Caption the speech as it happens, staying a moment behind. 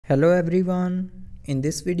Hello everyone, in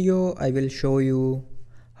this video I will show you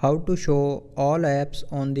how to show all apps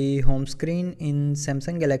on the home screen in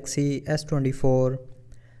Samsung Galaxy S24.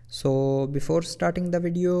 So before starting the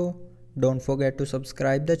video, don't forget to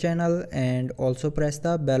subscribe the channel and also press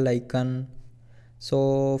the bell icon.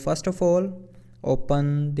 So first of all,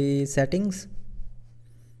 open the settings.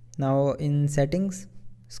 Now in settings,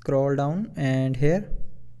 scroll down and here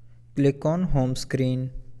click on home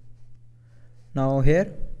screen. Now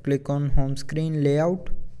here click on home screen layout,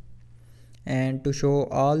 and to show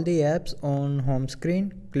all the apps on home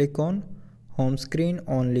screen click on home screen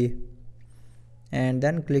only, and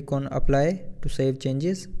then click on apply to save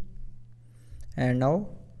changes. And now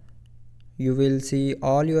you will see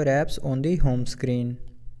all your apps on the home screen.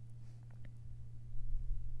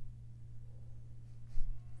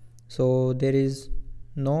 So there is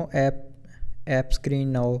no app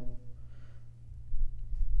screen now.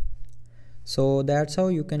 So that's how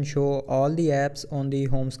you can show all the apps on the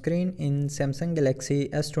home screen in Samsung Galaxy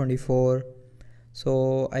S24.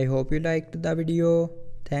 So I hope you liked the video.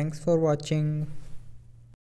 Thanks for watching.